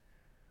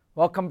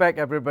Welcome back,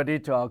 everybody,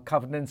 to our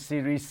Covenant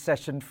Series,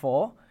 Session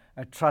 4.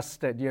 I trust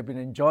that you have been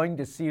enjoying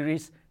the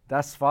series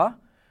thus far.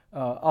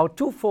 Our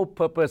twofold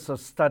purpose of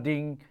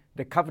studying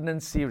the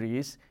Covenant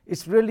Series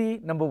is really,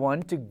 number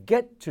one, to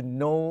get to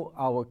know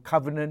our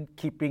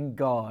covenant-keeping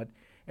God,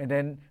 and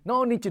then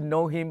not only to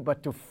know Him,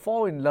 but to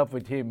fall in love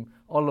with Him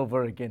all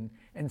over again.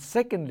 And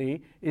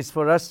secondly, is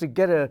for us to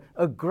get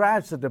a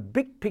grasp of the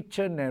big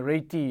picture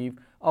narrative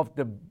of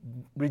the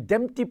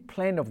redemptive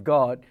plan of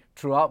God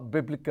throughout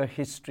biblical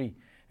history.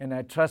 And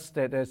I trust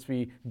that as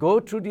we go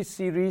through this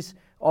series,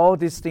 all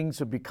these things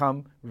will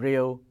become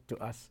real to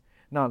us.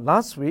 Now,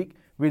 last week,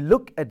 we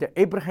looked at the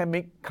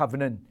Abrahamic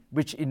covenant,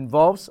 which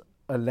involves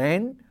a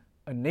land,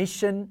 a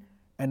nation,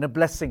 and a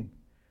blessing.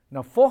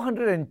 Now,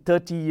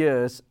 430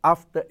 years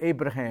after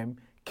Abraham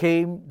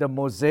came the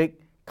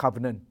Mosaic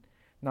covenant.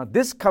 Now,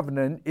 this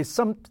covenant is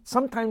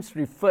sometimes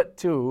referred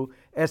to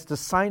as the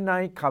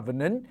Sinai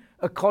covenant,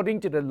 according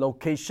to the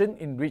location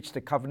in which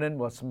the covenant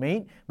was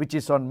made, which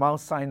is on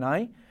Mount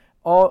Sinai,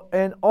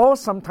 or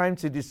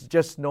sometimes it is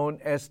just known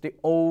as the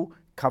Old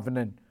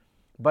Covenant.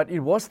 But it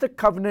was the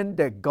covenant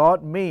that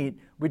God made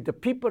with the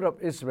people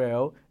of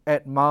Israel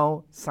at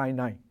Mount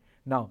Sinai.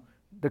 Now,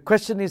 the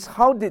question is,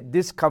 how did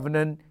this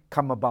covenant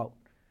come about?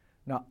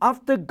 Now,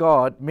 after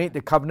God made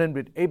the covenant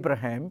with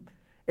Abraham,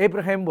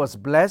 Abraham was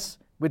blessed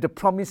with the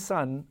promised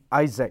son,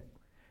 Isaac.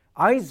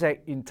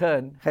 Isaac, in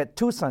turn, had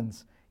two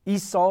sons,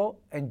 Esau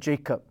and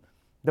Jacob.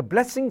 The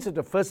blessings of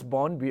the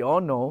firstborn, we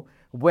all know,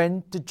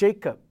 went to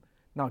Jacob.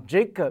 Now,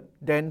 Jacob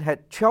then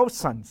had 12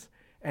 sons,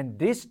 and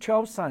these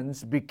 12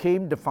 sons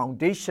became the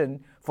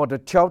foundation for the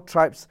 12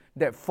 tribes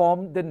that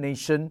formed the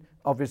nation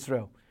of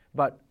Israel.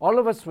 But all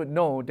of us would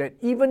know that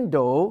even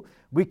though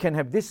we can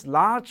have this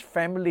large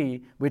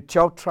family with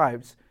 12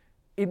 tribes,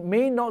 it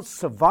may not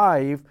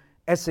survive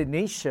as a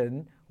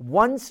nation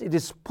once it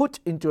is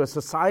put into a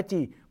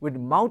society with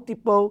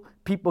multiple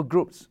people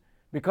groups,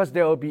 because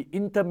there will be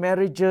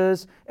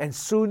intermarriages, and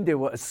soon they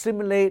will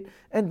assimilate,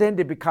 and then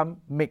they become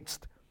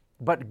mixed.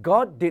 But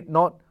God did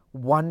not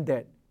want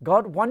that.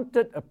 God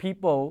wanted a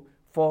people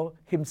for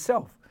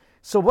Himself.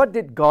 So what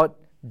did God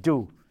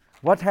do?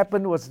 What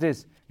happened was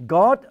this.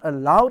 God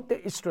allowed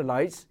the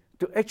Israelites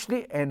to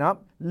actually end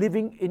up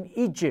living in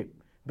Egypt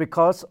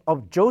because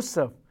of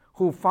Joseph,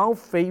 who found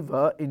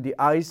favor in the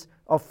eyes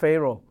of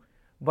Pharaoh.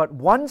 But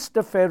once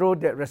the Pharaoh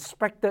that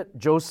respected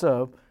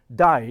Joseph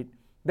died,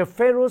 the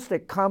Pharaohs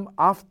that come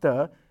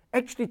after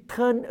actually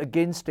turned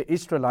against the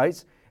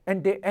Israelites,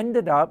 and they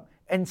ended up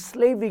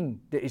enslaving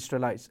the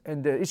Israelites,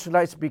 and the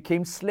Israelites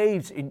became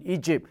slaves in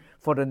Egypt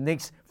for the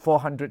next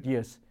 400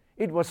 years.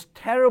 It was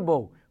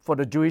terrible for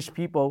the Jewish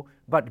people,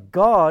 but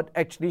God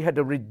actually had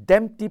a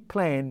redemptive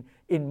plan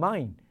in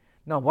mind.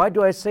 Now, why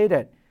do I say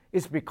that?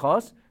 It's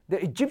because the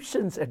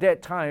Egyptians at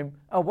that time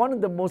are one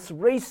of the most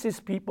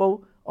racist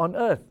people on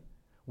earth.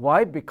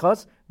 Why?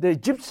 Because the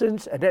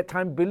Egyptians at that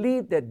time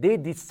believed that they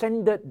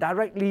descended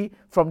directly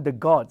from the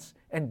gods,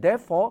 and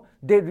therefore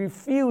they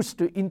refused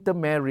to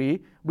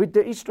intermarry with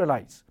the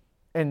Israelites.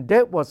 And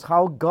that was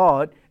how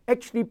God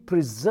actually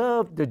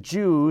preserved the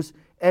Jews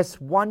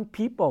as one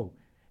people.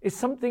 It's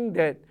something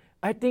that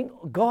I think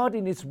God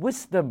in His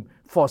wisdom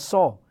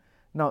foresaw.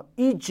 Now,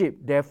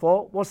 Egypt,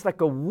 therefore, was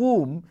like a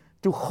womb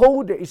to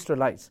hold the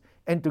Israelites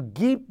and to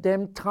give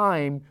them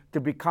time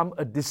to become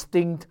a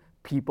distinct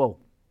people.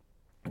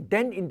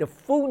 Then in the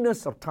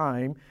fullness of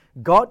time,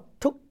 God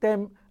took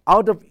them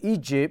out of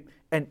Egypt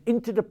and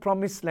into the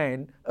promised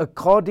land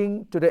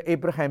according to the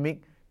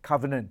Abrahamic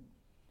covenant.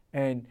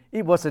 And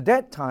it was at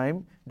that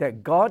time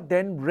that God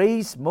then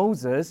raised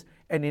Moses,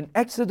 and in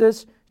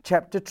Exodus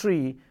chapter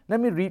 3,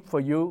 let me read for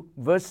you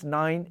verse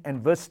 9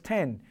 and verse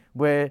 10,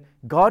 where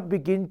God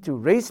began to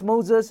raise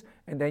Moses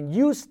and then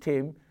used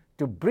him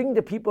to bring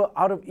the people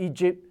out of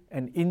Egypt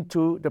and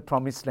into the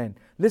promised land.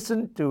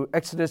 Listen to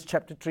Exodus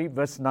chapter 3,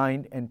 verse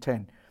 9 and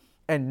 10.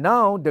 And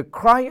now the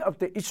cry of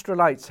the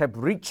Israelites have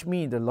reached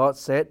me, the Lord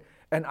said,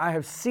 and I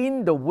have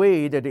seen the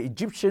way that the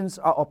Egyptians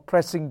are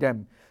oppressing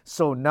them.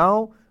 So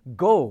now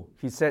go,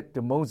 He said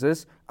to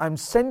Moses, I'm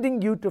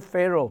sending you to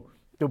Pharaoh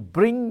to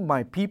bring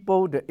my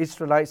people, the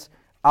Israelites,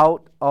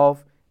 out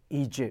of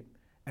Egypt.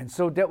 And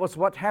so that was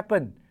what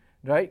happened,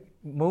 right?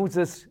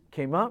 Moses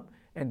came up,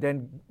 and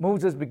then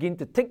Moses began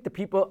to take the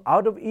people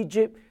out of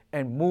Egypt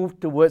and move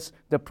towards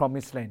the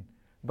promised land.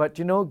 But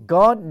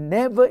God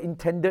never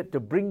intended to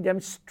bring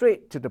them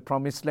straight to the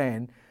promised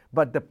land,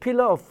 but the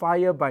pillar of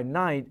fire by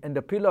night and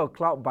the pillar of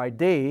cloud by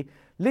day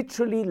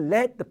literally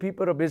led the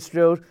people of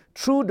Israel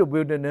through the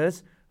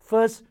wilderness,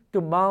 first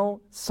to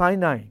Mount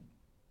Sinai.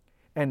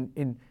 And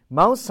in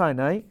Mount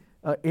Sinai,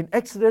 in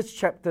Exodus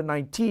chapter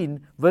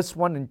 19, verse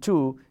 1 and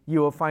 2,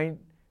 you will find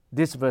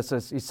these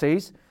verses. It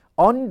says,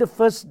 on the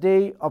first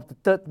day of the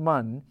third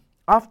month,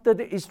 after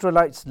the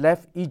Israelites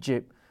left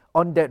Egypt,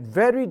 on that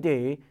very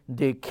day,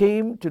 they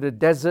came to the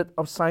desert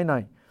of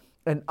Sinai.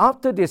 And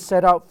after they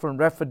set out from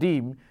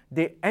Rephidim,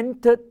 they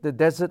entered the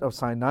desert of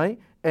Sinai,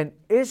 and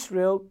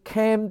Israel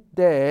camped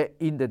there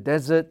in the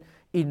desert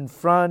in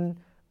front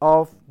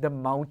of the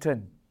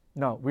mountain.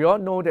 Now, we all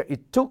know that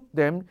it took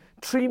them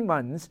 3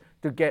 months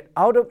to get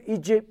out of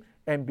Egypt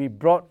and be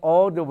brought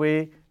all the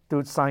way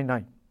to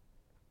Sinai.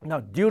 Now,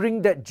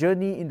 during that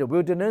journey in the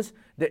wilderness,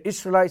 the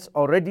Israelites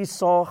already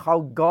saw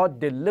how God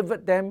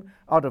delivered them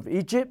out of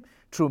Egypt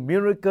through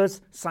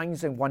miracles,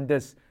 signs, and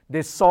wonders.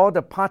 They saw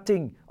the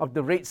parting of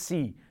the Red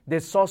Sea. They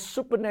saw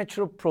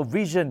supernatural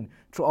provision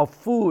of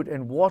food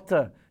and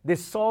water. They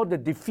saw the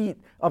defeat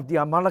of the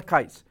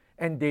Amalekites.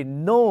 And they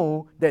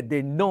know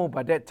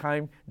by that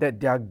time that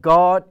their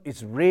God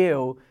is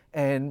real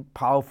and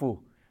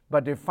powerful.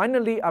 But they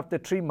finally, after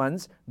 3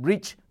 months,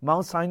 reached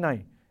Mount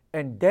Sinai.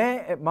 And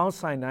there at Mount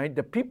Sinai,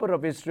 the people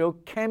of Israel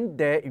camped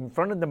there in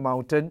front of the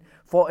mountain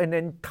for an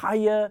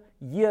entire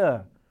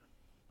year.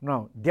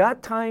 Now, their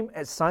time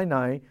at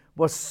Sinai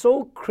was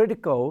so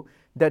critical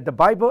that the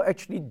Bible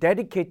actually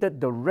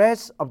dedicated the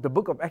rest of the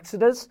book of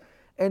Exodus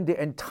and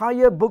the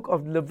entire book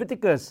of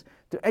Leviticus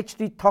to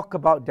actually talk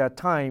about their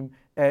time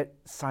at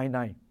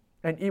Sinai.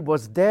 And it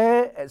was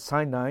there at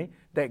Sinai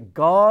that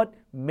God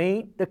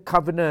made the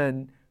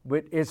covenant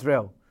with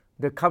Israel,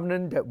 the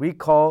covenant that we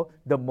call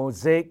the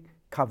Mosaic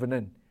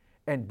covenant.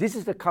 And this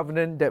is the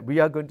covenant that we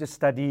are going to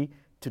study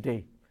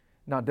today.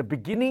 Now, the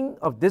beginning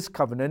of this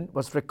covenant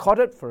was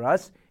recorded for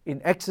us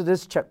in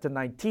Exodus chapter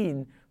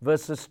 19,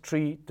 verses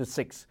 3 to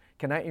 6.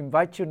 Can I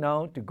invite you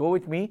now to go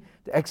with me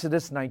to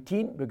Exodus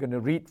 19? We're going to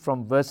read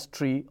from verse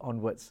 3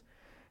 onwards.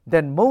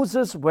 Then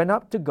Moses went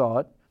up to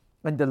God,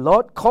 and the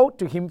Lord called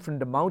to him from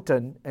the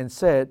mountain and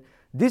said,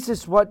 "This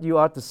is what you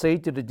are to say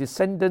to the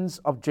descendants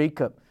of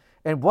Jacob,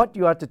 and what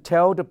you are to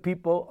tell the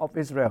people of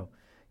Israel.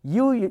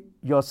 You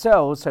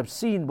yourselves have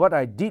seen what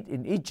I did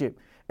in Egypt,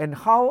 and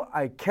how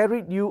I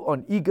carried you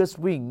on eagle's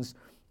wings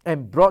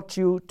and brought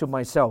you to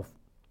myself.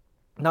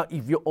 Now,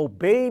 if you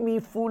obey me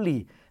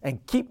fully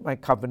and keep my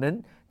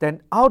covenant,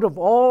 then out of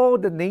all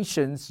the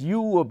nations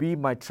you will be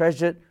my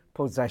treasured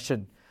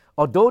possession.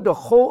 Although the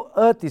whole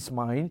earth is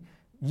mine,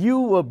 you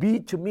will be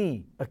to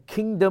me a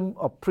kingdom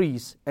of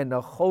priests and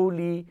a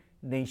holy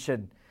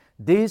nation."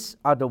 These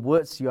are the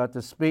words you are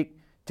to speak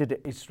to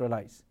the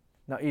Israelites.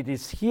 Now, it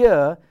is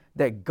here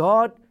that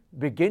God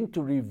began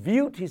to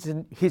reveal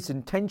his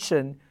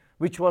intention,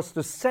 which was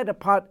to set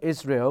apart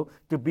Israel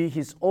to be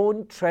his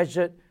own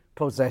treasured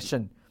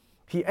possession.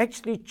 He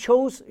actually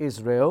chose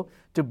Israel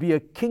to be a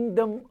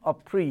kingdom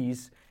of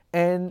priests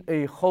and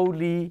a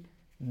holy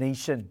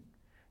nation.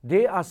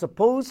 They are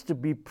supposed to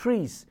be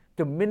priests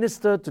to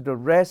minister to the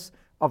rest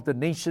of the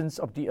nations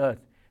of the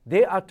earth.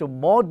 They are to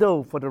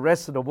model for the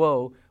rest of the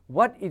world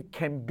what it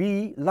can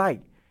be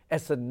like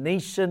as a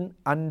nation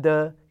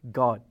under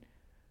God.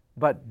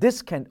 But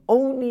this can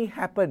only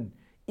happen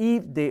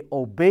if they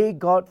obey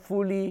God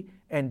fully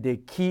and they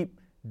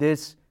keep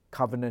this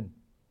covenant.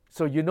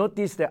 So you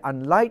notice that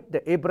unlike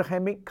the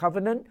Abrahamic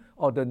covenant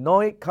or the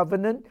Noahic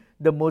covenant,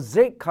 the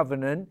Mosaic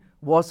covenant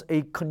was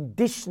a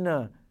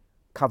conditional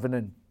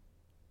covenant.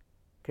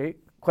 Okay,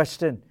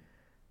 question.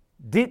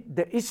 Did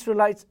the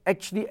Israelites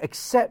actually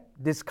accept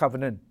this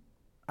covenant?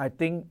 I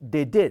think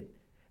they did.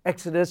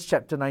 Exodus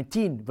chapter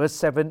 19, verse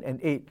 7 and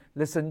 8.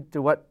 Listen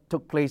to what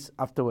took place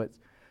afterwards.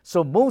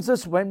 So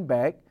Moses went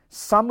back,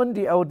 summoned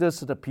the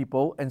elders of the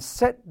people, and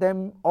set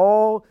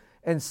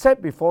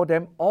before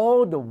them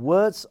all the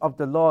words of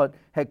the Lord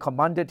had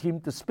commanded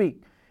him to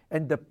speak.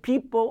 And the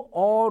people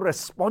all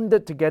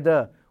responded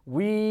together,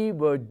 "We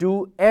will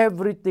do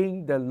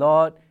everything the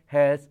Lord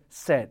has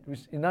said."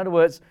 In other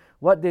words,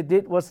 what they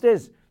did was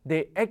this.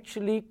 They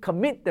actually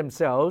commit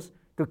themselves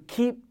to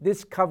keep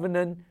this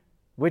covenant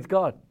with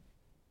God.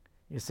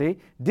 You see,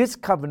 this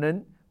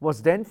covenant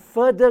was then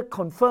further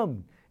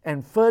confirmed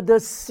and further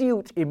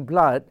sealed in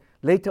blood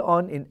later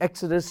on in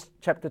Exodus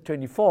chapter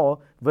 24,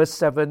 verse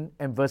 7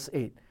 and verse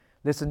 8.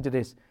 Listen to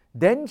this.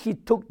 Then he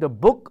took the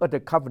book of the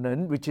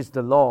covenant, which is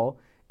the law,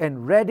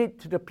 and read it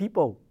to the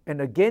people.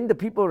 And again the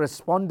people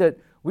responded,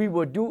 "We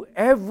will do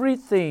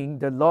everything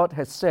the Lord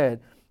has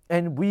said,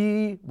 and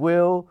we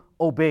will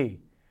obey."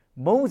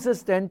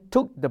 Moses then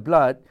took the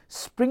blood,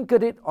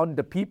 sprinkled it on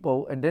the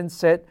people, and then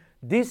said,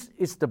 "This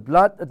is the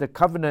blood of the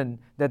covenant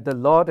that the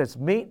Lord has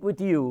made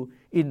with you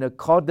in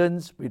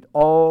accordance with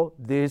all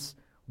these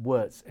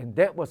words." And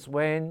that was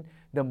when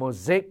the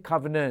Mosaic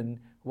covenant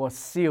was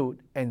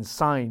sealed and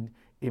signed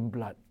in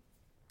blood.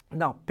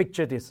 Now,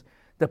 picture this.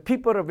 The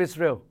people of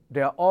Israel,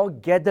 they are all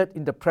gathered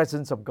in the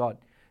presence of God.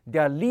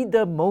 Their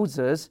leader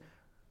Moses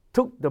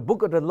took the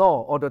book of the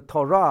law or the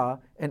Torah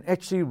and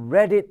actually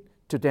read it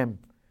to them.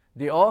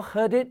 They all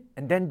heard it,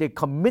 and then they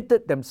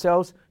committed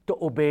themselves to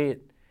obey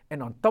it.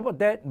 And on top of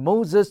that,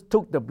 Moses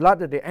took the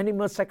blood of the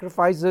animal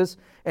sacrifices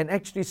and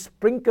actually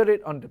sprinkled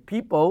it on the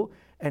people,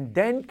 and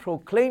then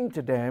proclaimed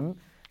to them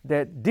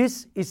that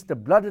this is the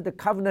blood of the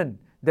covenant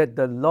that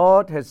the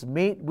Lord has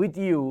made with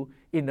you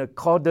in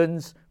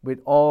accordance with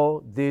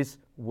all these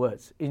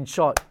words. In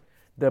short,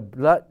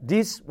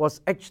 this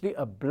was actually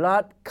a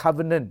blood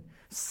covenant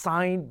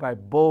signed by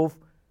both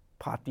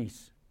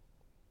parties.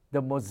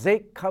 The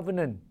Mosaic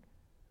covenant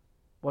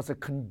was a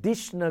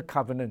conditional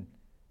covenant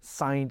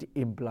signed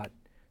in blood.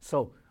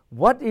 So,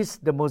 what is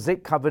the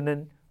Mosaic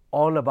covenant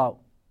all about?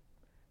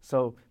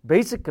 So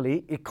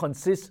basically, it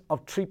consists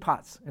of three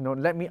parts.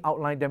 Let me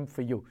outline them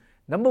for you.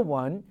 Number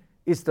one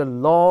is the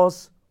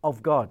laws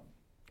of God.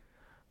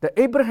 The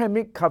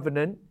Abrahamic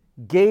covenant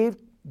gave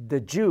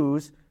the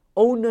Jews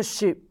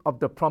ownership of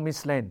the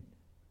promised land,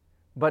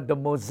 but the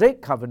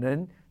Mosaic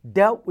covenant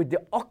dealt with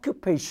the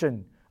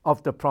occupation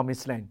of the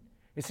promised land.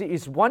 You see,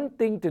 it's one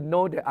thing to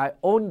know that I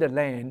own the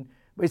land,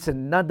 but it's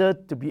another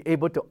to be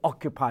able to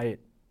occupy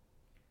it.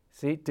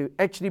 See, to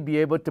actually be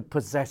able to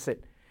possess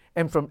it.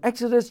 And from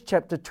Exodus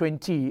chapter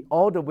 20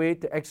 all the way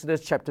to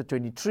Exodus chapter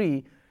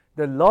 23,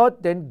 the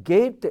Lord then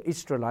gave the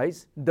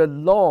Israelites the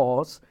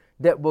laws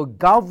that will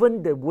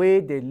govern the way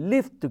they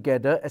live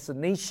together as a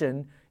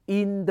nation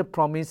in the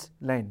promised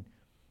land.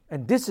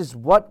 And this is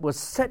what will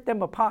set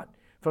them apart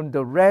from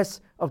the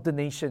rest of the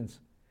nations.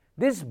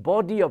 This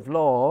body of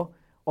law,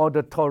 or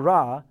the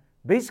Torah,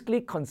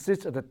 basically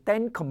consists of the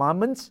 10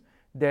 commandments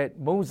that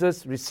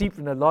Moses received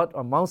from the Lord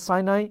on Mount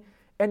Sinai,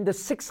 and the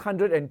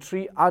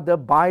 603 other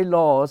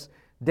bylaws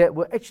that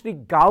will actually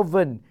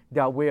govern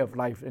their way of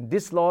life. And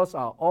these laws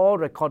are all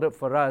recorded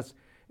for us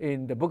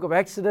in the book of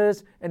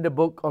Exodus and the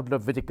book of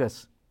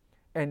Leviticus.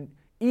 And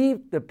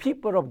if the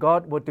people of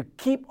God were to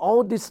keep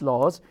all these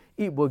laws,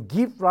 it will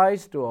give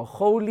rise to a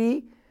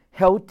holy,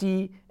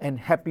 healthy, and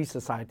happy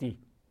society.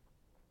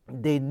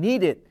 They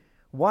need it.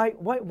 Why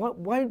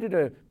do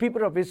the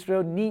people of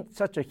Israel need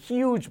such a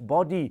huge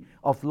body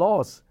of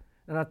laws?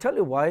 And I'll tell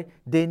you why.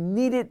 They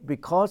need it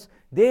because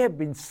they have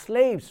been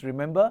slaves,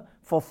 remember,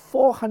 for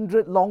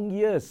 400 long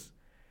years.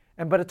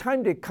 And by the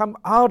time they come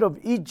out of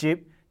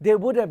Egypt, they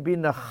would have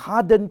been a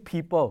hardened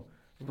people,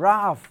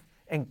 rough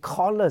and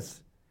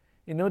callous.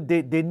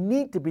 They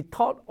need to be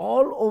taught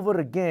all over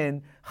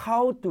again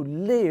how to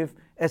live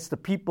as the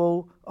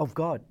people of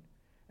God.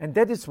 And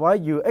that is why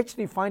you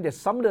actually find that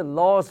some of the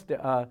laws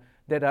that are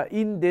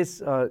in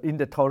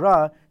the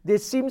Torah, they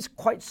seems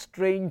quite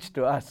strange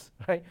to us,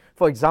 right?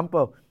 For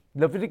example,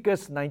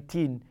 Leviticus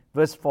 19,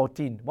 verse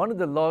 14. One of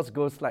the laws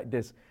goes like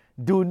this: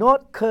 do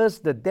not curse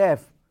the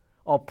deaf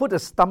or put a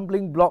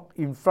stumbling block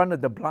in front of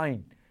the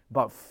blind,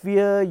 but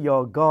fear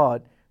your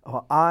God,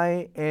 or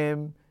I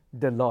am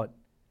the Lord.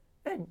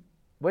 And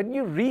when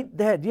you read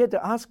that, you have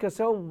to ask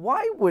yourself,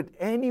 why would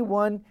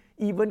anyone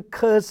even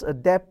curse a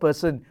deaf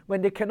person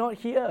when they cannot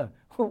hear?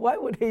 Why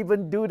would they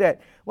even do that?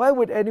 Why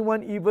would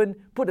anyone even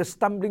put a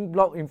stumbling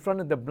block in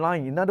front of the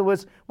blind? In other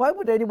words, why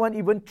would anyone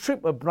even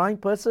trip a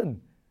blind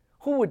person?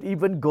 Who would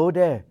even go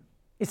there?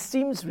 It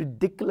seems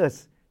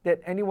ridiculous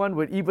that anyone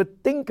would even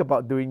think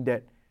about doing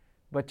that.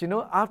 But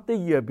after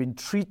you have been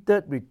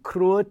treated with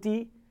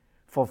cruelty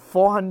for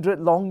 400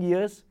 long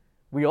years,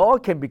 we all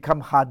can become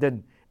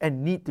hardened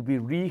and need to be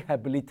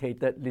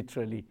rehabilitated,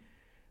 literally.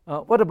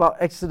 What about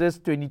Exodus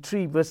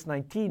 23, verse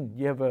 19?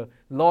 You have a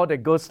law that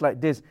goes like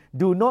this: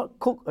 do not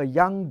cook a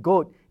young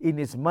goat in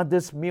its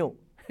mother's milk.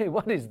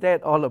 What is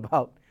that all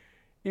about?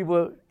 It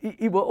will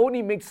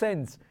only make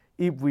sense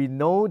if we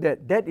know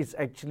that that is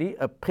actually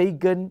a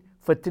pagan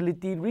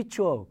fertility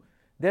ritual.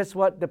 That's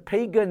what the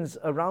pagans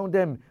around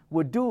them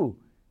would do: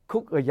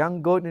 cook a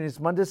young goat in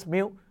its mother's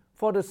milk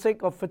for the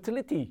sake of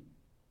fertility.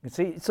 You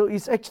see, so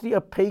it's actually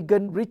a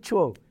pagan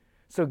ritual.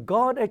 So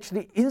God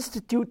actually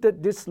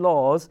instituted these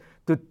laws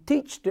to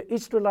teach the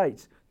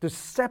Israelites to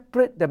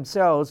separate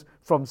themselves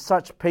from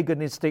such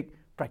paganistic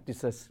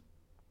practices.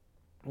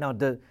 Now,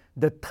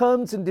 the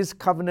terms in this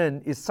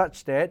covenant is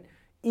such that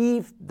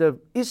if the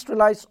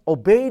Israelites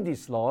obey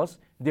these laws,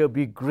 they'll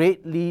be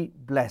greatly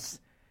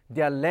blessed.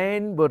 Their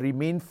land will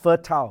remain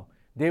fertile.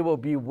 They will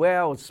be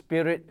well,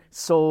 spirit,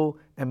 soul,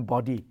 and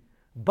body.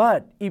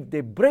 But if they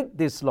break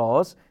these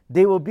laws,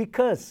 they will be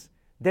cursed.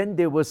 Then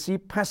they will see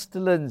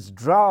pestilence,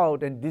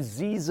 drought, and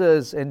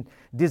diseases, and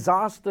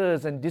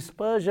disasters, and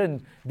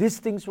dispersion. These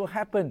things will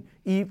happen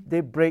if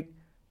they break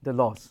the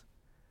laws.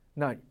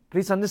 Now,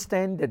 please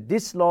understand that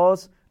these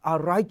laws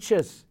are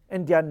righteous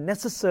and they are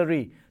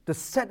necessary to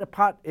set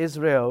apart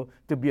Israel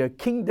to be a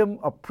kingdom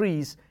of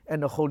priests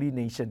and a holy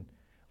nation.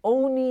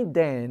 Only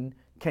then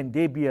can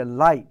they be a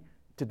light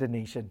to the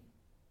nation.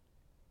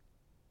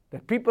 The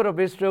people of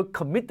Israel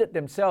committed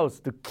themselves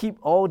to keep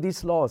all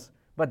these laws,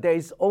 but there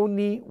is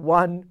only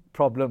one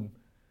problem.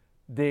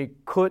 They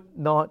could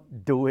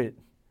not do it.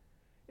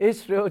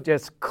 Israel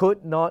just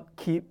could not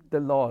keep the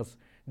laws.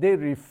 They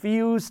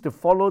refused to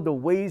follow the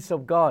ways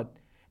of God.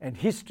 And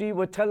history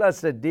will tell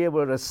us that they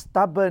were a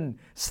stubborn,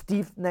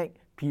 stiff-necked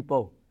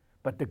people.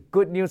 But the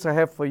good news I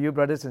have for you,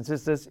 brothers and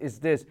sisters, is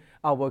this: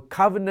 our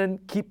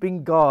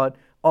covenant-keeping God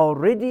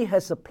already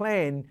has a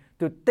plan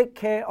to take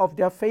care of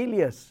their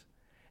failures.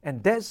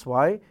 And that's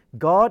why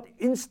God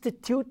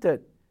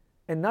instituted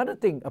another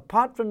thing.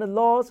 Apart from the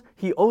laws,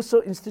 He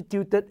also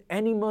instituted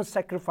animal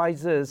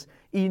sacrifices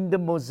in the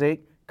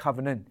Mosaic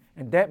covenant.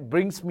 And that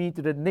brings me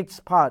to the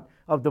next part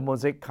of the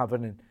Mosaic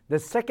covenant. The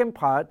second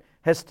part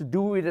has to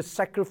do with the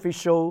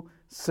sacrificial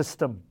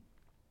system.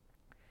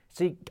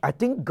 See, I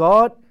think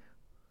God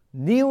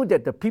knew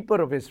that the people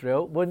of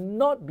Israel would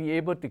not be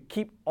able to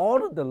keep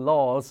all of the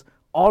laws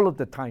all of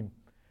the time.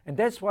 And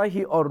that's why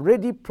He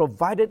already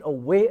provided a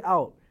way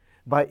out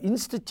by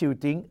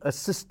instituting a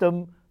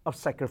system of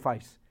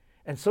sacrifice.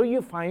 And so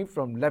you find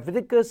from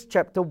Leviticus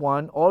chapter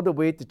 1 all the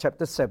way to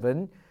chapter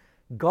 7,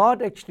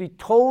 God actually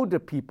told the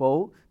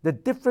people the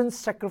different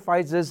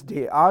sacrifices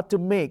they are to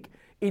make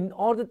in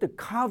order to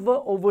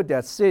cover over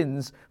their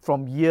sins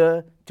from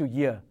year to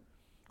year.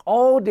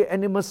 All the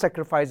animal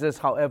sacrifices,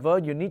 however,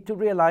 you need to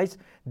realize,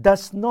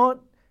 does not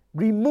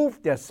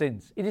remove their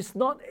sins. It is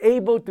not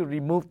able to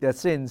remove their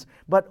sins,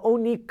 but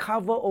only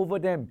cover over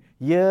them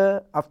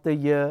year after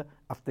year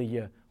after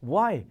year.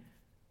 Why?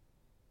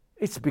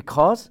 It's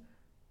because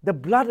the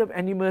blood of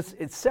animals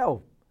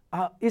itself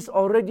is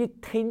already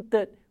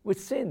tainted with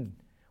sin.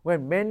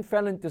 When man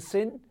fell into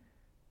sin,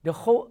 the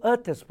whole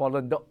earth has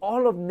fallen,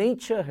 all of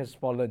nature has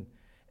fallen,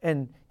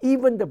 and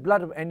even the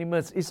blood of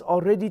animals is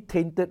already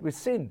tainted with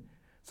sin.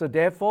 So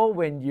therefore,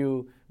 when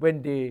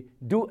they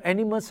do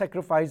animal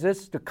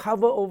sacrifices to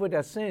cover over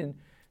their sin,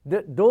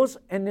 the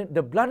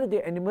blood of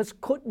the animals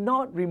could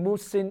not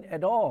remove sin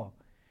at all,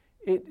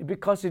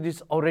 because it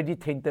is already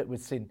tainted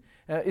with sin.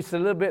 It's a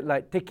little bit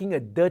like taking a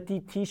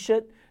dirty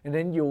T-shirt and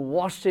then you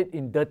wash it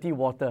in dirty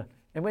water,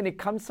 and when it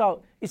comes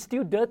out, it's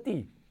still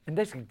dirty. And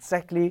that's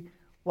exactly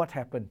what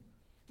happened.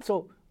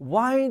 So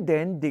why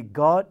then did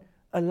God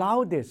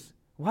allow this?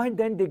 Why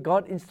then did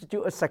God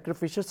institute a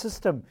sacrificial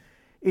system?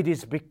 It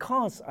is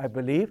because, I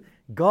believe,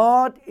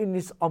 God in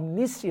His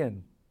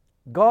omniscience,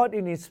 God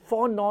in His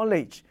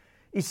foreknowledge,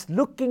 is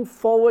looking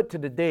forward to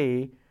the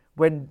day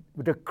when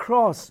the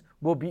cross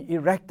will be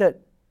erected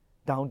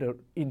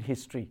in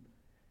history.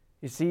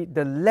 You see,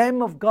 the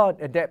Lamb of God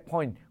at that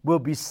point will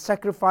be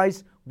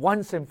sacrificed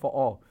once and for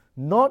all,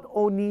 not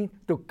only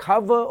to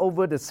cover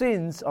over the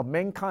sins of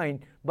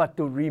mankind, but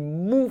to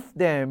remove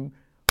them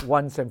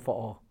once and for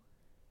all,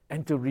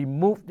 and to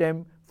remove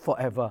them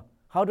forever.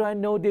 How do I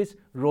know this?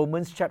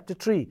 Romans chapter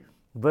 3,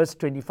 verse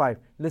 25.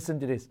 Listen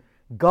to this.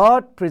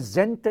 God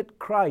presented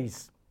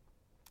Christ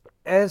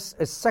as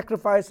a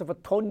sacrifice of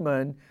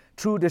atonement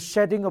through the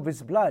shedding of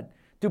His blood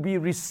to be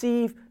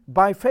received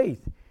by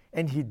faith.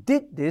 And He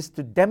did this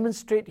to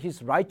demonstrate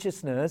His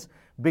righteousness,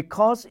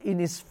 because in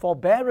His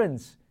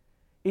forbearance,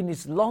 in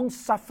His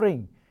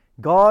long-suffering,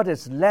 God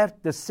has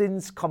left the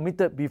sins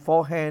committed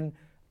beforehand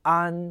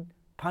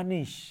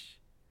unpunished.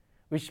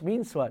 Which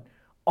means what?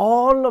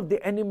 All of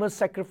the animal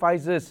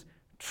sacrifices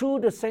through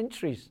the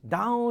centuries,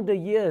 down the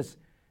years,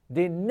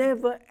 they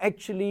never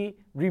actually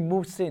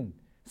removed sin.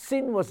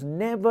 Sin was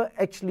never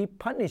actually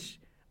punished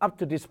up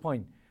to this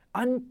point,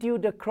 until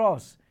the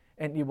cross.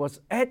 And it was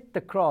at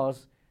the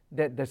cross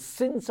that the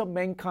sins of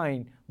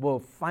mankind were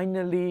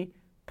finally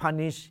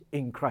punished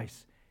in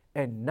Christ.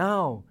 And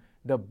now,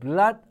 the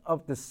blood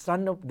of the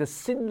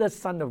sinless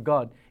Son of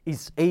God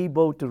is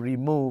able to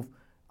remove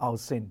our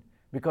sin.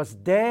 Because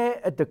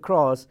there at the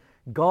cross,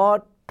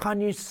 God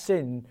punished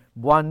sin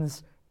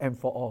once and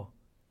for all.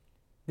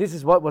 This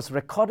is what was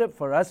recorded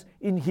for us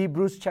in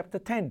Hebrews chapter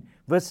 10,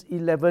 verse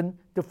 11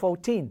 to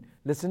 14.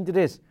 Listen to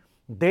this.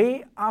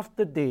 Day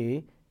after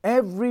day,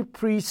 every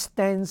priest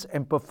stands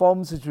and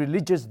performs his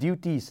religious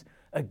duties.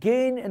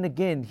 Again and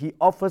again, he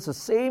offers the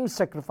same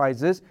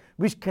sacrifices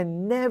which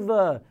can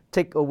never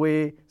take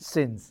away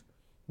sins.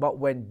 But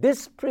when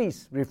this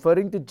priest,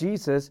 referring to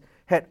Jesus,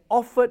 had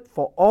offered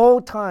for all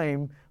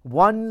time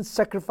one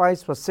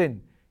sacrifice for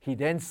sin, he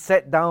then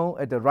sat down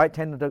at the right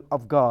hand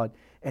of God,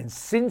 and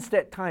since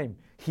that time,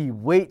 he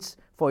waits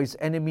for his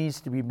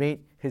enemies to be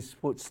made his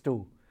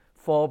footstool.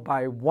 For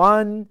by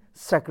one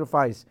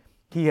sacrifice,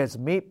 he has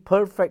made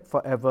perfect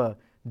forever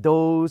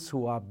those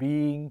who are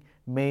being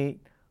made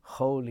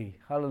holy.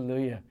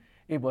 Hallelujah.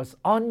 It was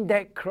on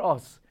that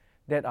cross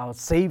that our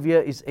Savior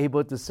is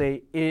able to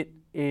say, it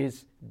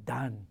is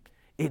done.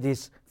 It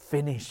is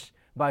finished.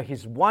 By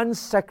His one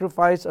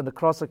sacrifice on the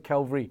cross of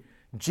Calvary,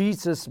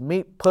 Jesus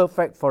made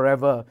perfect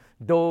forever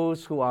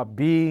those who are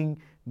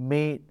being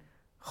made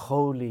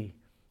holy.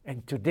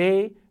 And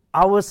today,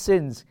 our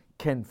sins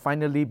can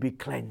finally be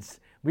cleansed.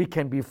 We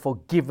can be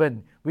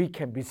forgiven. We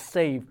can be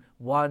saved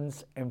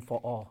once and for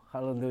all.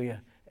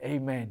 Hallelujah.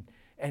 Amen.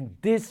 And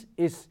this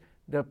is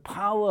the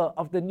power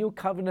of the new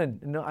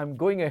covenant. I'm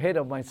going ahead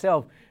of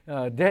myself.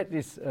 That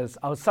is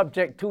our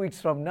subject 2 weeks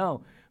from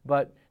now.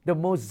 But the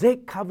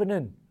Mosaic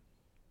covenant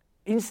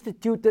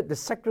instituted the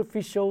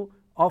sacrificial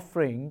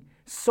offering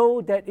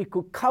so that it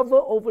could cover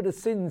over the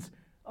sins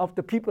of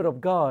the people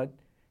of God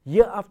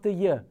year after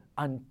year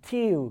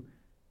until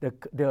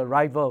the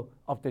arrival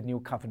of the new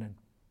covenant.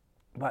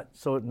 But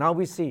so now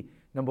we see,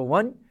 number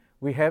one,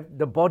 we have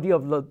the body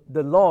of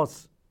the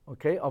laws,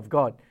 of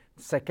God.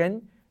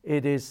 Second,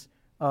 it is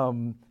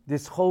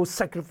this whole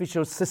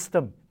sacrificial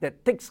system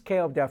that takes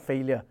care of their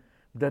failure.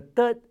 The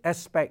third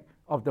aspect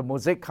of the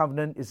Mosaic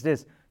covenant is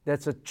this: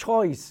 there's a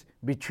choice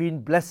between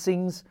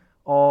blessings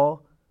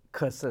or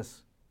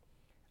curses.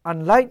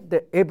 Unlike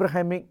the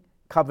Abrahamic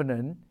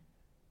covenant,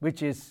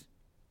 which is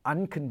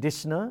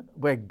unconditional,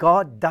 where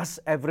God does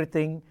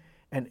everything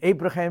and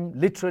Abraham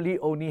literally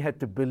only had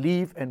to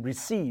believe and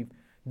receive,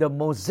 the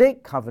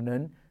Mosaic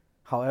covenant,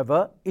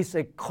 however, is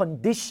a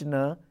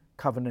conditional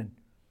covenant.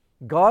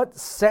 God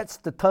sets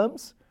the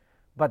terms,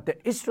 but the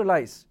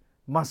Israelites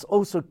must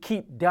also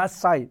keep their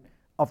side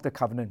of the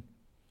covenant.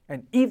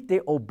 And if they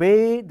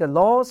obey the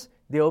laws,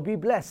 they will be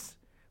blessed.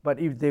 But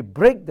if they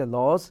break the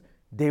laws,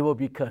 they will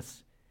be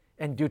cursed.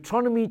 And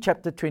Deuteronomy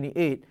chapter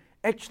 28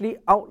 actually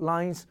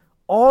outlines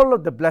all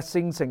of the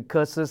blessings and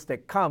curses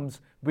that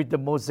comes with the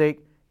Mosaic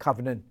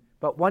covenant.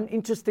 But one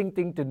interesting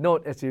thing to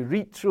note as you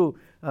read through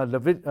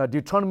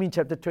Deuteronomy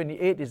chapter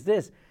 28 is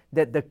this,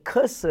 that the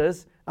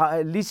curses are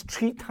at least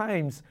 3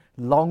 times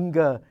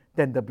longer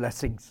than the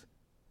blessings.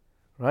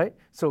 Right?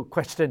 So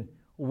question,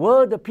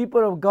 were the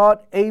people of God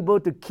able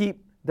to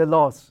keep the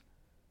laws?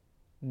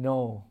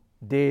 No,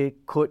 they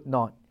could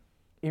not.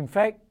 In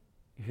fact,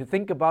 if you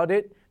think about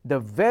it, the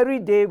very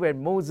day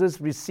when Moses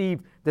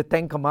received the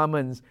 10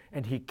 Commandments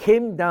and he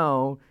came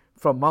down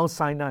from Mount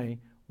Sinai,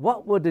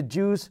 what were the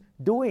Jews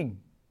doing?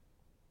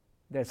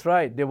 That's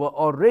right, they were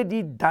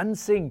already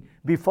dancing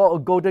before a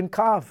golden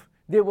calf.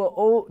 They were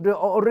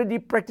already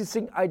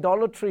practicing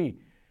idolatry.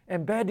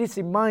 And bear this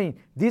in mind,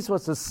 this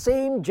was the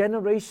same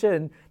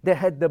generation that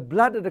had the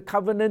blood of the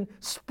covenant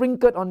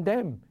sprinkled on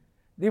them.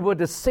 They were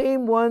the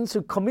same ones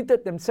who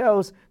committed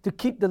themselves to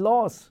keep the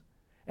laws.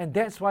 And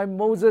that's why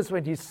Moses,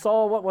 when he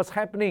saw what was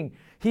happening,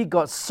 he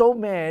got so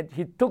mad,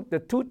 he took the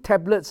 2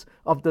 tablets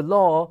of the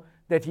law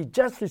that he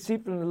just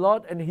received from the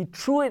Lord and he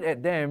threw it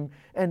at them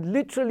and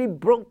literally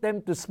broke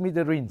them to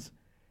smithereens.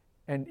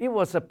 And it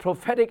was a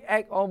prophetic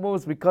act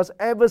almost, because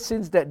ever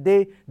since that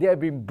day, they have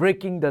been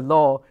breaking the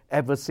law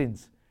ever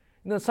since.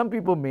 Some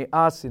people may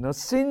ask,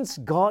 since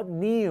God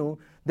knew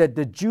that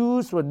the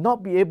Jews would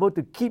not be able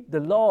to keep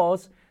the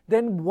laws,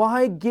 then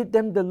why give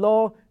them the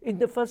law in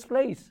the first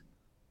place?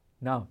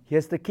 Now,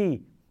 here's the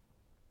key.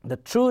 The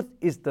truth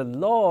is the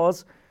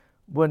laws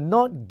were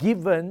not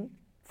given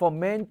for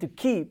men to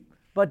keep,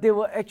 but they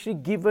were actually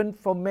given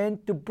for men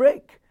to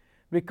break.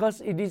 Because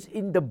it is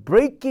in the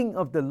breaking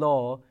of the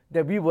law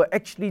that we will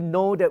actually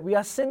know that we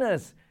are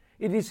sinners.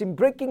 It is in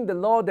breaking the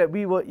law that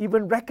we will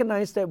even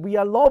recognize that we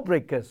are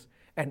lawbreakers.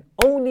 And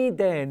only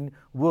then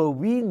will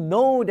we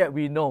know that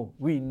we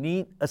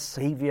need a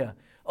Savior.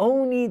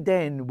 Only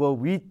then will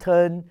we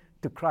turn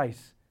to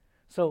Christ.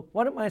 So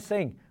what am I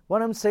saying?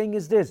 What I'm saying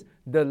is this: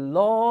 the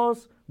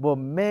laws were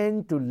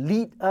meant to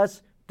lead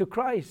us to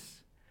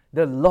Christ.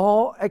 The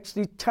law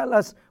actually tells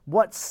us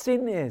what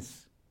sin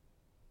is.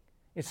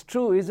 It's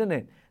true, isn't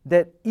it?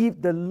 That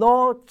if the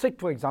law, take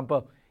for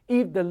example,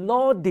 if the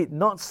law did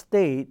not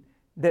state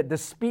that the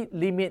speed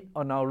limit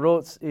on our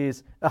roads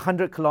is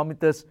 100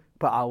 kilometers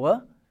per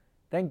hour,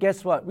 then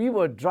guess what? We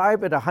will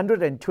drive at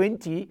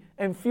 120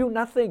 and feel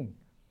nothing.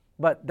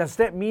 But does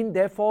that mean,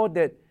 therefore,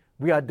 that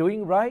we are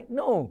doing right?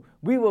 No.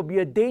 We will be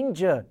a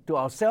danger to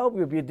ourselves.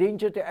 We will be a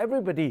danger to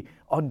everybody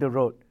on the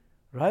road,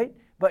 right?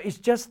 But it's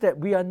just that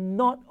we are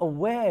not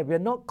aware. We are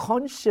not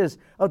conscious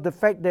of the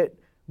fact that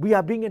we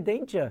are being a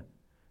danger.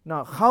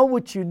 Now, how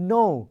would you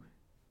know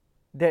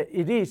that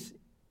it is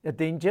a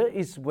danger?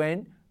 Is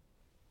when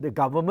the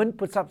government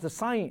puts up the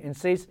sign and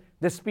says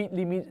the speed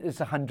limit is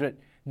 100.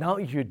 Now,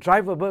 if you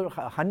drive above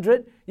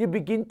 100, you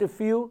begin to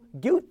feel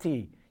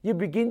guilty. You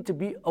begin to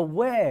be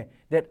aware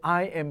that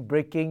I am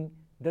breaking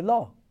the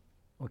law.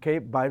 Okay,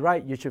 by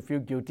right, you should feel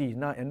guilty.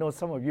 Now, I know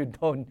some of you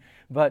don't,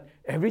 but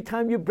every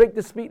time you break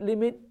the speed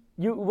limit,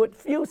 you would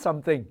feel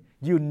something.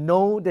 You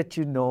know that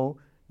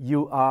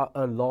you are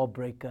a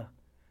lawbreaker.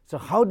 So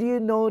how do you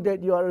know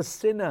that you are a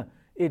sinner?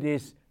 It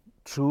is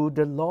through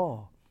the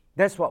law.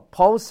 That's what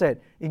Paul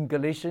said in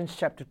Galatians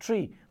chapter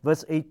 3,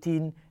 verse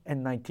 18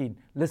 and 19.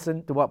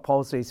 Listen to what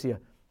Paul says here.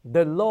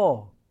 The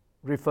law,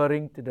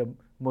 referring to the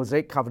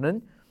Mosaic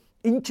covenant,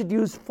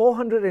 introduced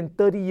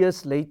 430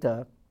 years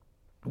later,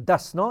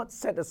 does not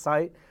set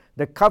aside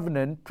the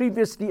covenant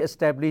previously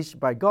established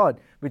by God,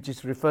 which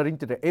is referring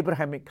to the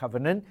Abrahamic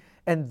covenant,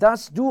 and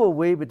thus do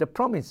away with the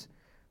promise.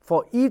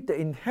 For if the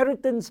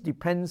inheritance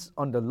depends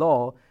on the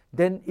law,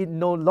 then it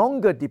no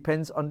longer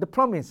depends on the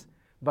promise.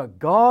 But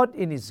God,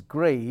 in His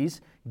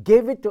grace,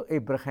 gave it to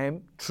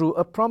Abraham through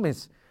a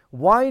promise.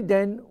 Why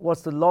then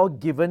was the law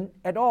given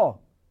at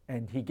all?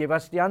 And He gave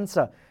us the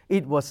answer.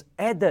 It was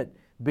added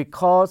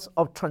because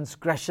of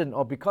transgression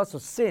or because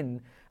of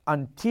sin,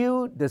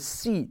 until the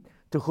seed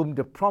to whom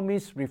the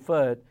promise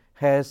referred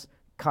has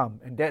come.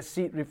 And that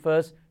seed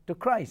refers to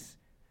Christ.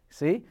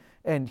 See?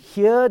 And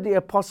here the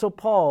Apostle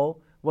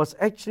Paul was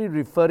actually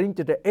referring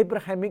to the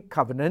Abrahamic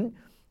covenant,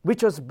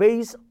 which was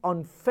based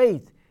on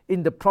faith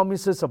in the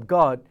promises of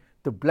God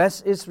to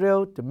bless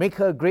Israel, to make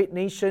her a great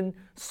nation,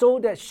 so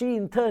that she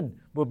in turn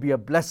will be a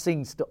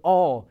blessing to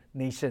all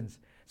nations.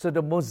 So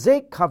the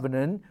Mosaic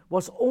covenant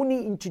was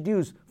only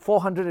introduced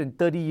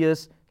 430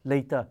 years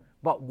later.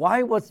 But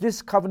why was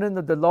this covenant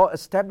of the law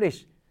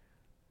established?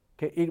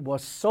 Okay, it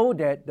was so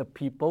that the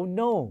people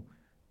know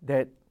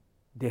that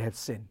they have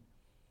sinned.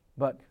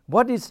 But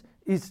what is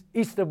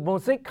the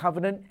Mosaic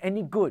covenant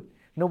any good?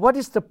 Now, what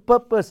is the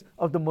purpose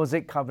of the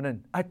Mosaic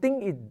covenant? I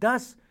think it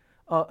does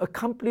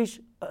accomplish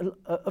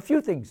a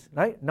few things,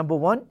 right? Number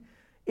one,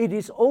 it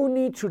is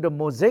only through the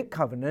Mosaic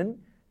covenant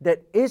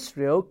that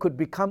Israel could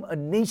become a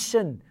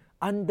nation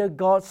under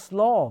God's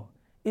law.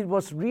 It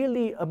was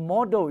really a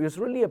model, it was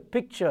really a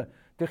picture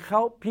to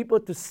help people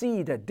to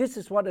see that this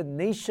is what a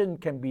nation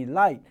can be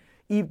like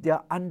if they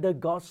are under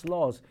God's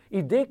laws.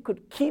 If they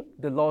could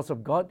keep the laws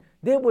of God,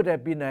 they would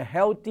have been a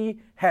healthy,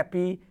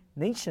 happy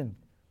nation,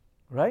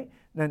 right?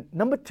 Then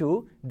number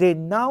two, they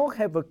now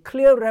have a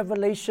clear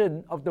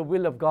revelation of the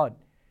will of God.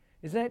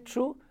 Is that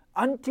true?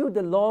 Until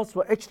the laws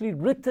were actually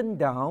written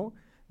down,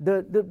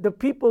 the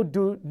people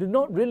do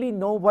not really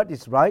know what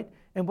is right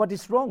and what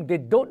is wrong. They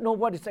don't know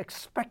what is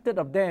expected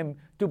of them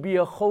to be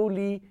a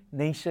holy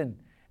nation.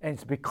 And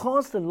it's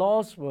because the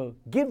laws were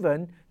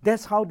given,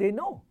 that's how they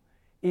know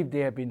if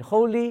they have been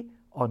holy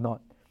or not.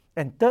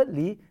 And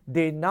thirdly,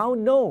 they now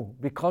know,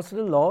 because of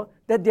the law,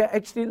 that they are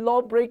actually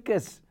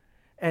lawbreakers.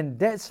 And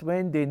that's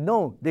when they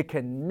know they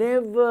can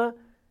never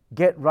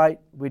get right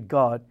with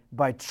God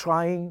by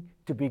trying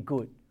to be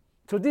good.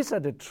 So these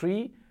are the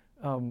three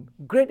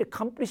great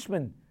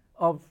accomplishments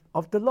of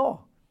the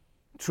law.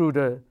 Through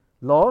the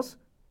laws,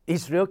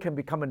 Israel can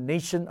become a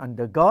nation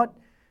under God.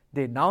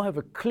 They now have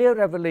a clear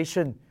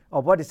revelation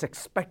of what is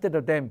expected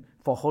of them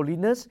for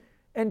holiness,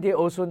 and they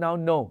also now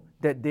know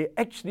that they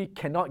actually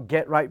cannot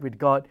get right with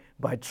God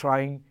by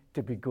trying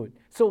to be good.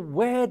 So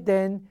where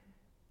then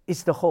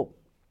is the hope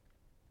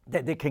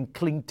that they can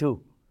cling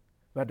to?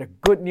 But the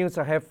good news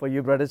I have for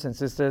you, brothers and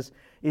sisters,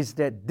 is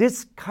that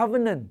this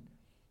covenant,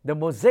 the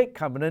Mosaic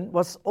covenant,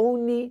 was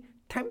only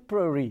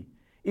temporary.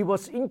 It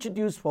was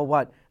introduced for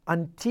what?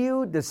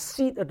 Until the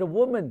seed of the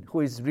woman,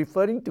 who is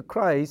referring to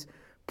Christ,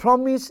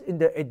 promised in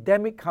the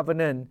Adamic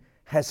covenant,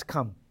 has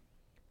come.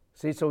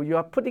 See, so you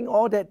are putting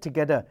all that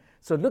together.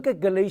 So look at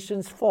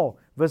Galatians 4,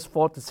 verse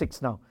 4 to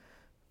 6 now.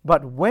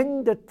 But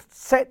when the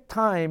set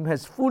time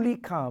has fully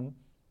come,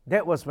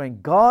 that was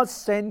when God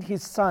sent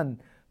his Son,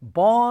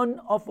 born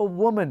of a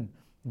woman,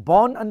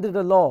 born under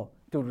the law,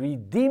 to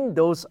redeem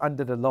those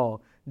under the law,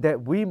 that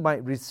we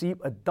might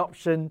receive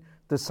adoption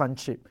to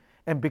sonship.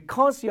 And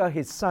because you are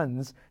his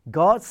sons,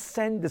 God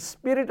sent the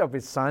Spirit of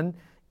his Son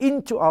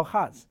into our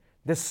hearts,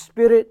 the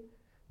Spirit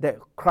that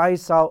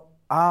cries out,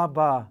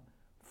 Abba,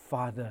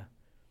 Father.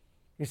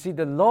 You see,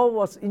 the law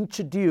was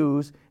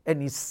introduced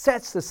and it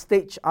sets the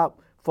stage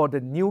up for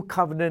the new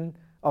covenant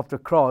of the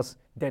cross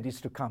that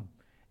is to come.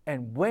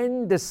 And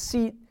when the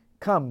seed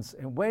comes,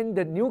 and when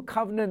the new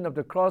covenant of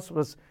the cross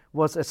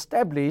was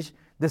established,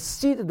 the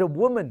seed of the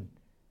woman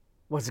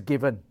was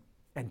given.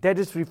 And that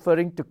is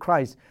referring to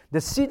Christ.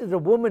 The seed of the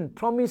woman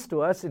promised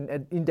to us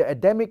in the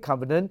Adamic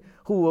covenant,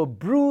 who will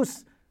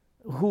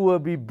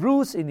be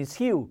bruised in his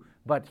heel,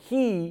 but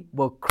he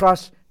will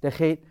crush the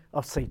head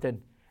of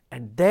Satan.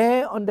 And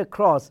there on the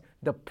cross,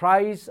 the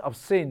price of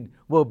sin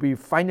will be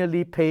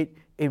finally paid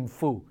in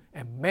full.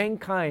 And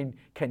mankind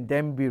can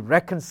then be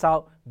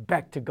reconciled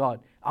back to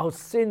God. Our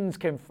sins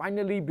can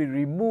finally be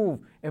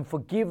removed and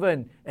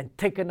forgiven and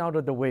taken out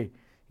of the way.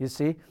 You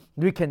see,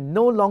 we can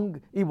no longer,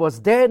 it was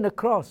there in the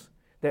cross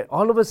that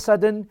all of a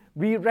sudden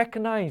we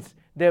recognize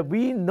that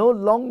we no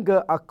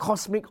longer are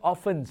cosmic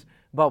orphans,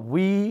 but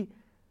we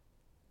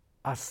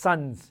are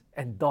sons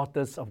and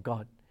daughters of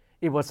God.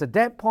 It was at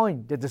that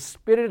point that the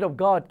Spirit of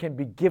God can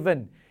be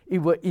given. It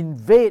will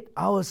invade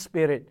our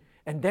spirit.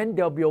 And then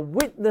there'll be a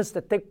witness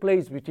that takes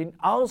place between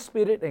our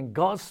spirit and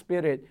God's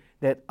Spirit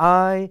that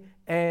I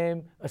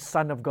am a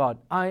son of God.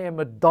 I am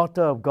a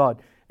daughter of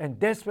God. And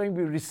that's when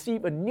we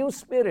receive a new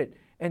spirit.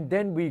 And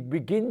then we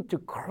begin to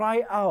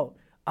cry out,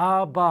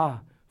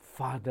 Abba,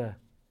 Father.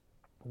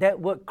 That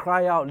word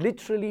cry out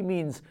literally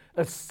means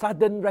a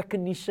sudden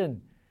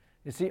recognition.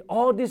 You see,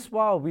 all this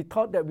while we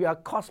thought that we are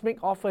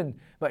cosmic orphan,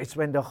 but it's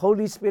when the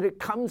Holy Spirit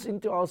comes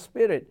into our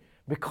spirit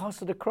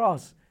because of the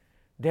cross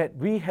that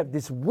we have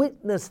this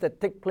witness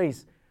that takes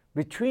place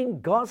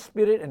between God's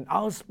Spirit and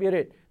our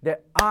spirit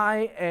that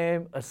I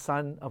am a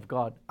son of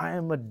God. I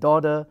am a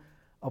daughter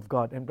of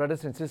God. And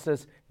brothers and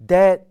sisters,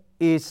 that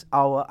is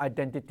our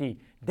identity.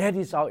 That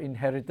is our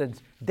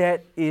inheritance.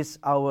 That is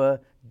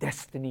our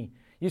destiny.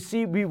 You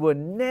see, we were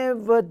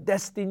never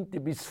destined to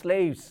be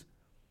slaves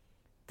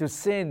to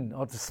sin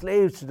or to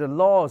slaves to the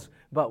laws,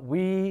 but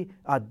we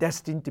are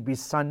destined to be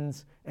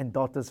sons and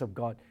daughters of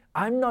God.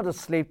 I'm not a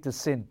slave to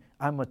sin.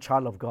 I'm a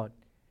child of God.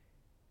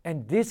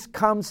 And this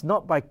comes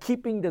not by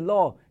keeping the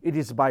law. It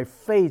is by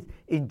faith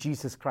in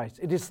Jesus Christ.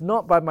 It is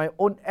not by my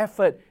own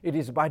effort. It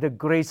is by the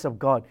grace of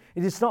God.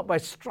 It is not by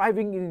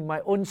striving in my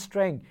own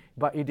strength,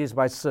 but it is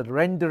by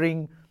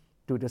surrendering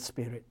to the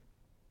Spirit.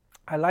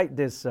 I like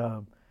this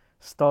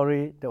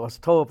story that was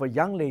told of a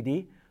young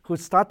lady who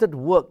started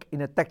work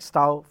in a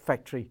textile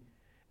factory.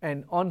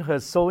 And on her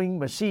sewing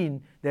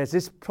machine, there's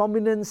this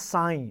prominent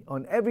sign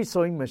on every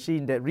sewing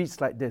machine that reads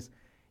like this: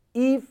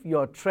 if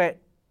your thread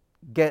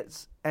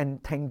gets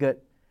entangled,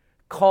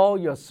 call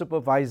your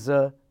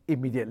supervisor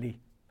immediately.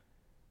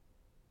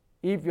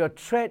 If your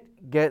thread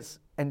gets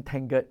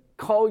entangled,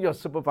 call your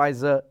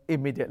supervisor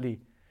immediately.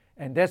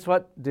 And that's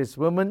what this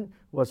woman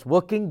was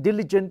working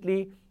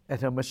diligently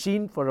at her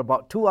machine for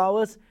about 2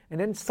 hours, and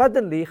then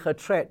suddenly her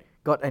thread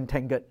got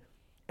entangled.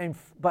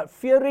 But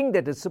fearing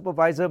that the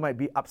supervisor might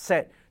be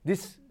upset,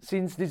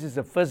 since this is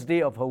the first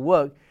day of her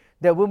work,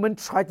 that woman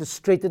tried to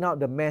straighten out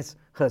the mess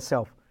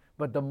herself.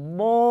 But the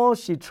more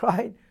she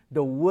tried,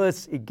 the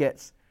worse it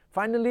gets.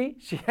 Finally,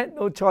 she had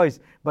no choice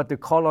but to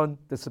call on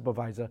the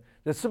supervisor.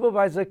 The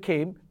supervisor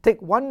came,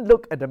 take one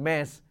look at the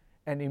mess,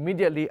 and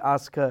immediately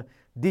asked her,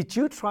 "Did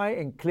you try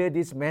and clear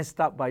this mess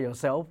up by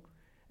yourself?"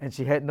 And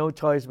she had no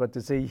choice but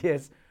to say,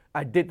 "Yes,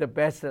 I did the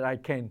best that I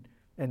can."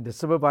 And the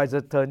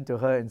supervisor turned to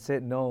her and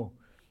said, "No,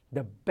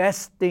 the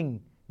best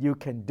thing you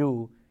can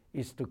do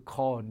is to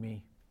call on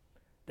me.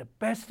 The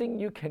best thing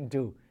you can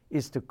do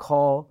is to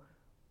call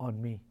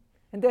on me."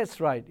 And that's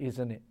right,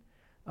 isn't it?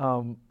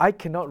 I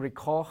cannot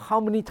recall how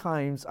many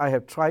times I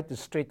have tried to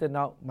straighten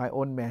out my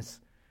own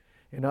mess.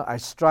 I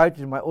strived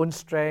in my own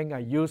strength. I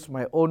used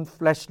my own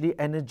fleshly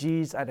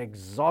energies. I'd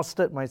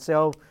exhausted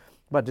myself.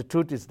 But the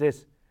truth is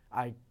this: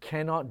 I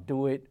cannot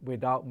do it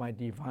without my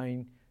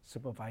divine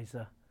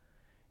supervisor.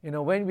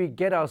 When we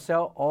get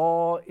ourselves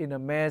all in a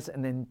mess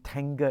and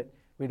entangled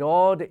with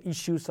all the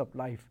issues of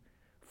life,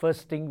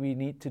 first thing we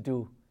need to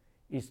do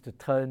is to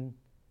turn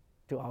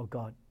to our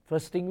God.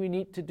 First thing we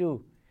need to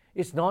do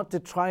is not to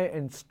try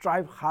and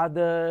strive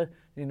harder,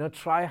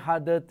 try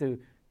harder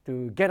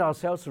to get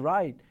ourselves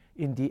right.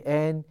 In the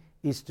end,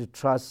 is to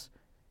trust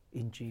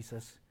in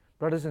Jesus.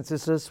 Brothers and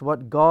sisters,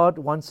 what God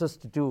wants us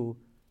to do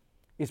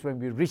is when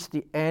we reach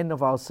the end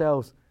of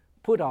ourselves,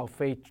 put our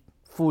faith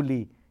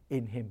fully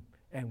in Him,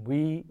 and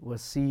we will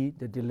see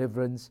the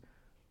deliverance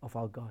of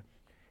our God.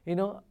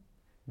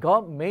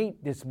 God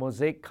made this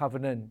Mosaic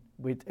covenant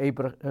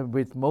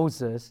with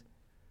Moses.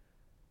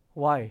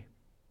 Why?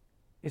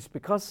 It's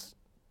because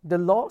the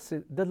law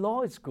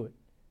is good.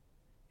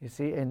 You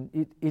see, and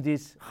it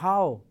is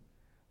how,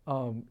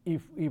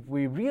 if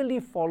we really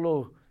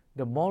follow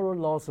the moral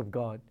laws of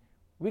God,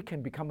 we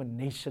can become a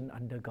nation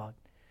under God.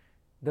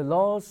 The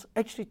laws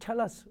actually tell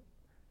us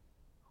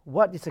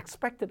what is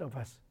expected of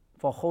us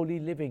for holy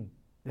living.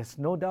 There's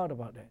no doubt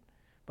about that.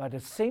 But at the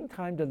same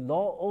time, the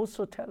law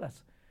also tells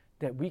us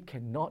that we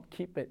cannot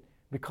keep it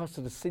because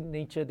of the sin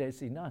nature that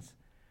is in us.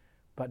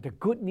 But the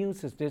good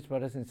news is this,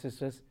 brothers and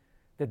sisters: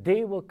 the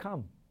day will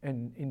come,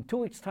 and in 2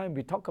 weeks' time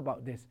we talk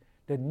about this.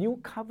 The new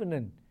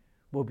covenant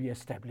will be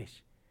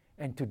established.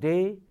 And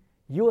today,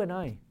 you and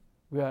I,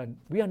 we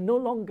are no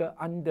longer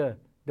under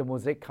the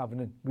Mosaic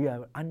covenant. We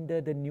are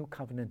under the new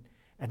covenant.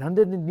 And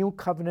under the new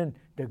covenant,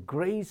 the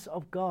grace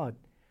of God,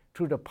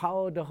 through the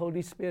power of the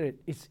Holy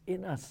Spirit, is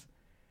in us.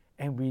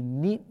 And we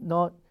need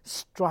not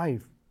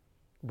strive,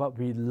 but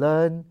we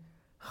learn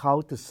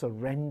how to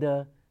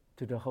surrender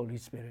to the Holy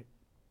Spirit.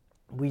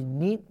 We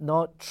need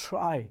not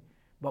try,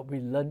 but we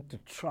learn to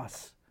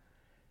trust.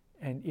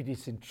 And it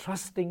is in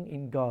trusting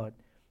in God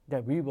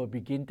that we will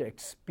begin to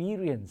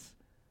experience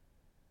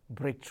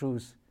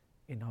breakthroughs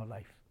in our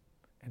life.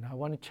 And I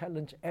want to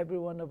challenge every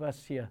one of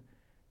us here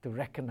to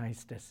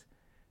recognize this,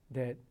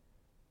 that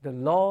the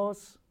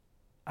laws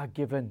are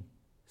given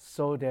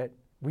so that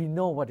we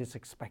know what is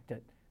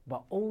expected,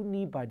 but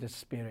only by the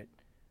Spirit,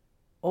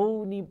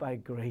 only by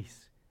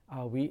grace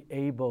are we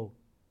able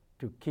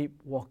to keep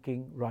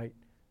walking right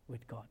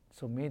with God.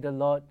 So may the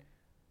Lord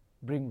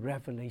bring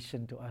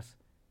revelation to us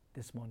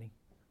this morning.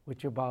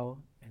 Would you bow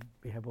and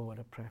we have a word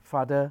of prayer?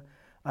 Father,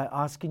 I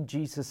ask in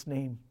Jesus'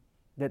 name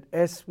that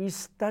as we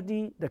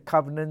study the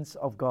covenants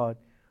of God,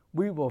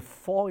 we will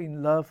fall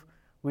in love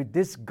with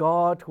this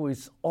God who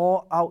is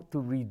all out to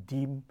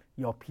redeem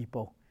your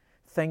people.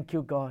 Thank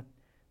you, God,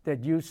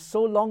 that you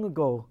so long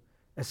ago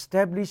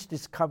established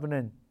this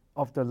covenant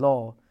of the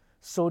law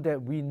so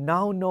that we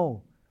now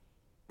know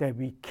that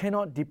we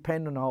cannot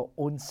depend on our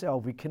own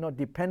self, we cannot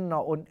depend on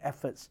our own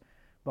efforts,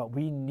 but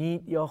we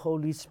need your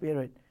Holy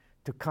Spirit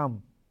to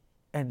come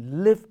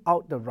and live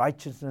out the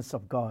righteousness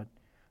of God,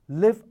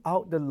 live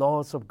out the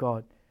laws of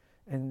God.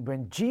 And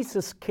when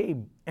Jesus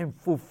came and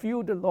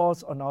fulfilled the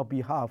laws on our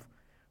behalf,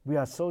 we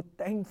are so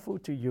thankful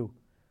to you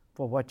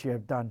for what you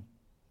have done.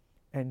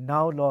 And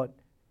now, Lord,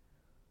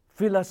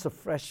 fill us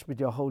afresh with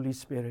your Holy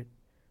Spirit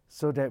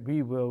so that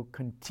we will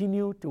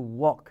continue to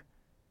walk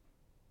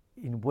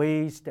in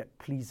ways that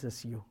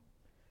pleases you.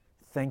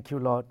 Thank you,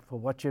 Lord, for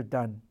what you've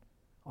done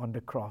on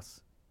the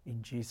cross.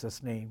 In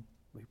Jesus' name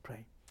we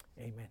pray.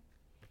 Amen.